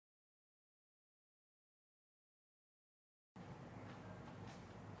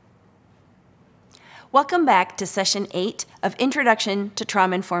Welcome back to Session 8 of Introduction to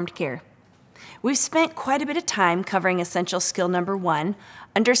Trauma-Informed Care. We've spent quite a bit of time covering essential skill number 1,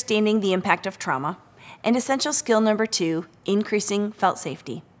 understanding the impact of trauma, and essential skill number 2, increasing felt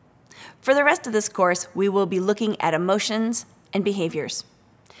safety. For the rest of this course, we will be looking at emotions and behaviors.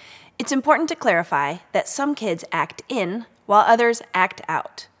 It's important to clarify that some kids act in while others act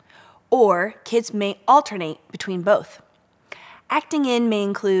out, or kids may alternate between both. Acting in may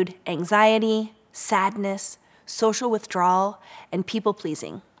include anxiety, sadness, social withdrawal, and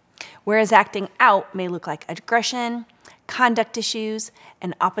people-pleasing, whereas acting out may look like aggression, conduct issues,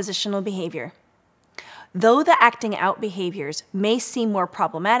 and oppositional behavior. Though the acting out behaviors may seem more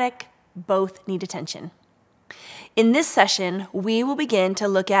problematic, both need attention. In this session, we will begin to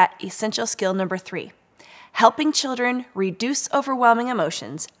look at essential skill number 3, helping children reduce overwhelming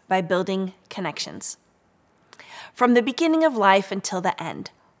emotions by building connections. From the beginning of life until the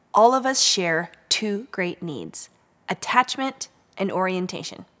end, all of us share two great needs, attachment and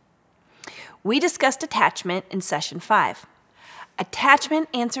orientation. We discussed attachment in Session 5. Attachment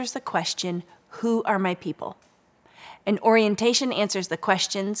answers the question, who are my people? And orientation answers the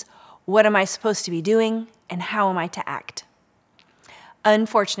questions, what am I supposed to be doing and how am I to act?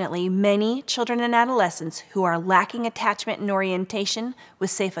 Unfortunately, many children and adolescents who are lacking attachment and orientation with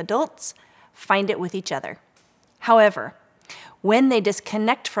safe adults find it with each other. However, when they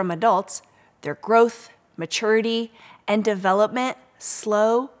disconnect from adults, their growth, maturity, and development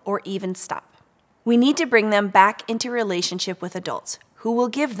slow or even stop. We need to bring them back into relationship with adults who will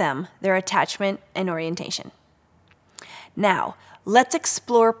give them their attachment and orientation. Now, let's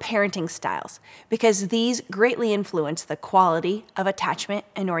explore parenting styles because these greatly influence the quality of attachment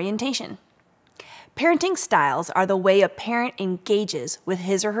and orientation. Parenting styles are the way a parent engages with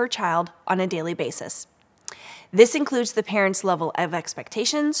his or her child on a daily basis. This includes the parent's level of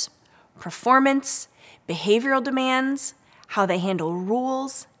expectations, performance, behavioral demands, how they handle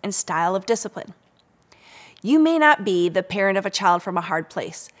rules, and style of discipline. You may not be the parent of a child from a hard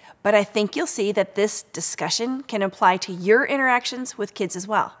place, but I think you'll see that this discussion can apply to your interactions with kids as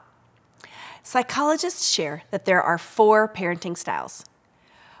well. Psychologists share that there are 4 parenting styles: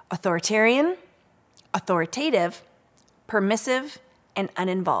 authoritarian, authoritative, permissive, and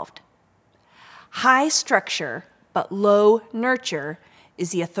uninvolved. High structure but low nurture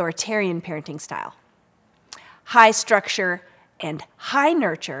is the authoritarian parenting style. High structure and high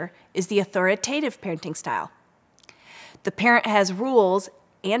nurture is the authoritative parenting style. The parent has rules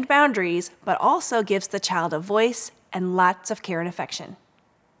and boundaries, but also gives the child a voice and lots of care and affection.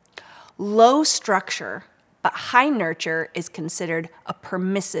 Low structure but high nurture is considered a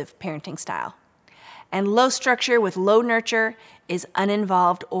permissive parenting style. And low structure with low nurture is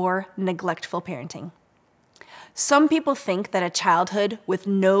uninvolved or neglectful parenting. Some people think that a childhood with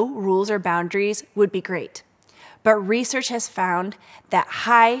no rules or boundaries would be great, but research has found that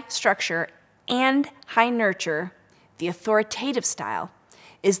high structure and high nurture, the authoritative style,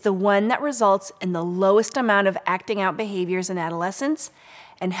 is the one that results in the lowest amount of acting out behaviors in adolescents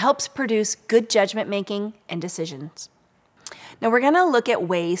and helps produce good judgment making and decisions. Now we're going to look at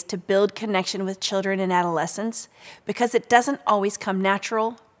ways to build connection with children and adolescents because it doesn't always come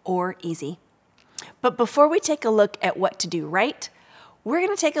natural or easy. But before we take a look at what to do right, we're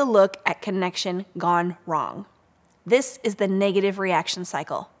going to take a look at connection gone wrong. This is the negative reaction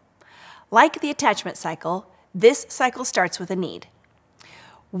cycle. Like the attachment cycle, this cycle starts with a need.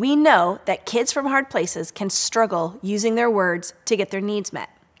 We know that kids from hard places can struggle using their words to get their needs met.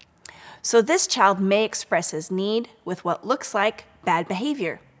 So this child may express his need with what looks like bad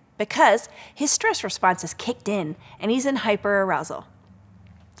behavior because his stress response is kicked in and he's in hyperarousal.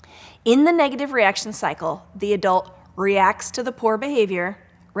 In the negative reaction cycle, the adult reacts to the poor behavior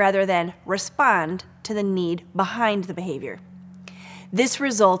rather than respond to the need behind the behavior. This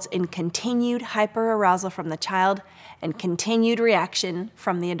results in continued hyperarousal from the child and continued reaction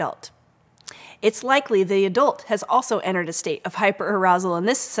from the adult. It's likely the adult has also entered a state of hyperarousal in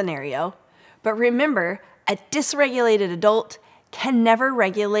this scenario, but remember, a dysregulated adult can never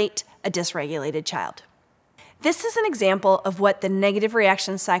regulate a dysregulated child. This is an example of what the negative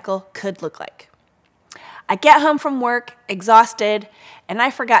reaction cycle could look like. I get home from work, exhausted, and I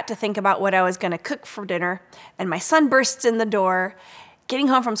forgot to think about what I was going to cook for dinner, and my son bursts in the door, getting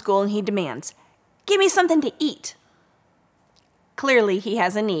home from school, and he demands, "Give me something to eat." Clearly, he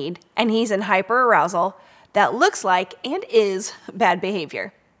has a need, and he's in hyperarousal that looks like and is bad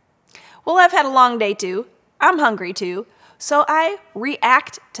behavior. Well, I've had a long day too. I'm hungry too. So I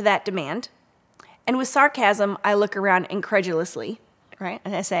react to that demand. And with sarcasm, I look around incredulously, right?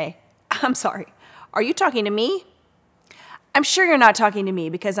 And I say, "I'm sorry, are you talking to me?" "I'm sure you're not talking to me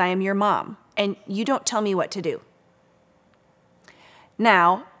because I am your mom, and you don't tell me what to do.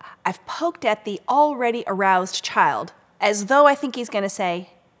 Now, I've poked at the already aroused child as though I think he's going to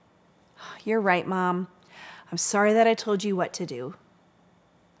say, "You're right, Mom. I'm sorry that I told you what to do."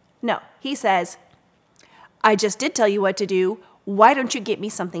 No, he says, "I just did tell you what to do. Why don't you get me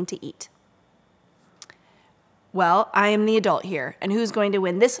something to eat?" Well, I am the adult here, and who's going to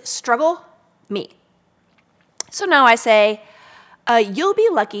win this struggle? Me. So now I say, "You'll be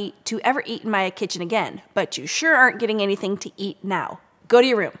lucky to ever eat in my kitchen again, but you sure aren't getting anything to eat now. Go to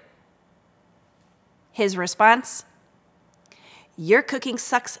your room." His response, "Your cooking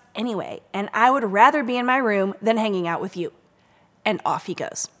sucks anyway, and I would rather be in my room than hanging out with you." And off he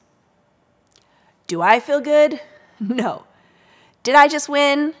goes. Do I feel good? No. Did I just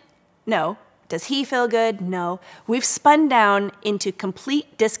win? No. Does he feel good? No. We've spun down into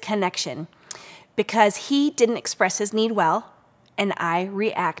complete disconnection because he didn't express his need well, and I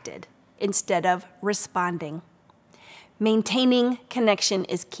reacted instead of responding. Maintaining connection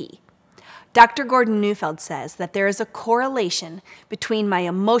is key. Dr. Gordon Neufeld says that there is a correlation between my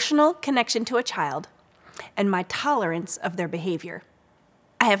emotional connection to a child and my tolerance of their behavior.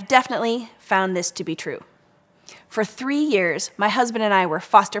 I have definitely found this to be true. For 3 years, my husband and I were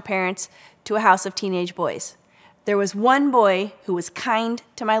foster parents to a house of teenage boys. There was one boy who was kind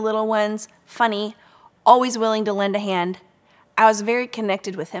to my little ones, funny, always willing to lend a hand. I was very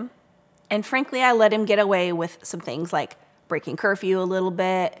connected with him, and frankly, I let him get away with some things like breaking curfew a little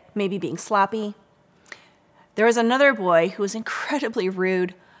bit, maybe being sloppy. There was another boy who was incredibly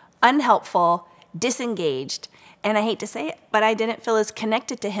rude, unhelpful, disengaged, and I hate to say it, but I didn't feel as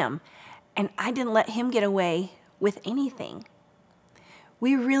connected to him, and I didn't let him get away with anything.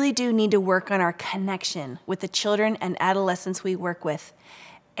 We really do need to work on our connection with the children and adolescents we work with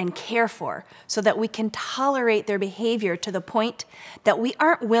and care for so that we can tolerate their behavior to the point that we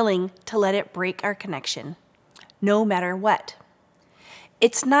aren't willing to let it break our connection, no matter what.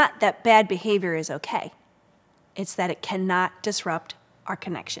 It's not that bad behavior is okay. It's that it cannot disrupt our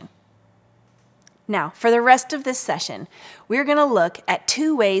connection. Now, for the rest of this session, we're going to look at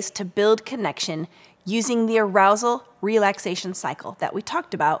 2 ways to build connection using the arousal relaxation cycle that we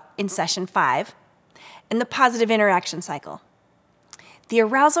talked about in session 5 and the positive interaction cycle. The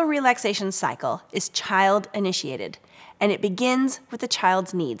arousal relaxation cycle is child-initiated, and it begins with the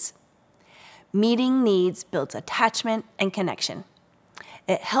child's needs. Meeting needs builds attachment and connection.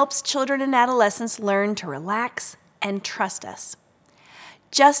 It helps children and adolescents learn to relax and trust us.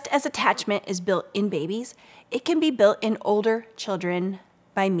 Just as attachment is built in babies, it can be built in older children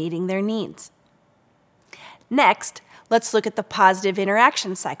by meeting their needs. Next, let's look at the positive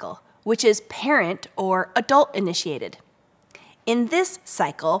interaction cycle, which is parent or adult-initiated. In this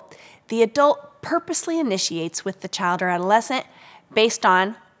cycle, the adult purposely initiates with the child or adolescent based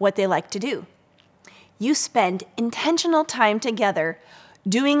on what they like to do. You spend intentional time together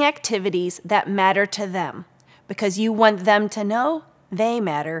doing activities that matter to them because you want them to know they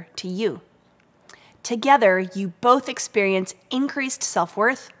matter to you. Together, you both experience increased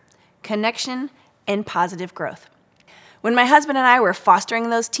self-worth, connection, and positive growth. When my husband and I were fostering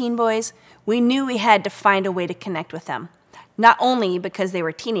those teen boys, we knew we had to find a way to connect with them, not only because they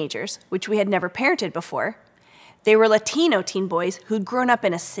were teenagers, which we had never parented before. They were Latino teen boys who'd grown up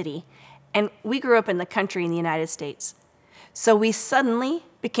in a city, and we grew up in the country in the United States. So we suddenly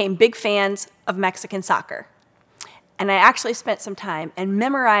became big fans of Mexican soccer. And I actually spent some time and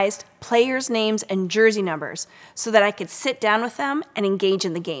memorized players' names and jersey numbers so that I could sit down with them and engage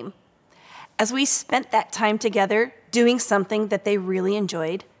in the game. As we spent that time together doing something that they really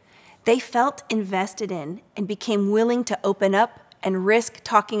enjoyed, they felt invested in and became willing to open up and risk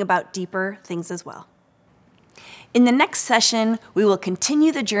talking about deeper things as well. In the next session, we will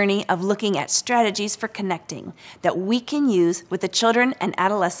continue the journey of looking at strategies for connecting that we can use with the children and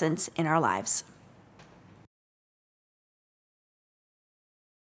adolescents in our lives.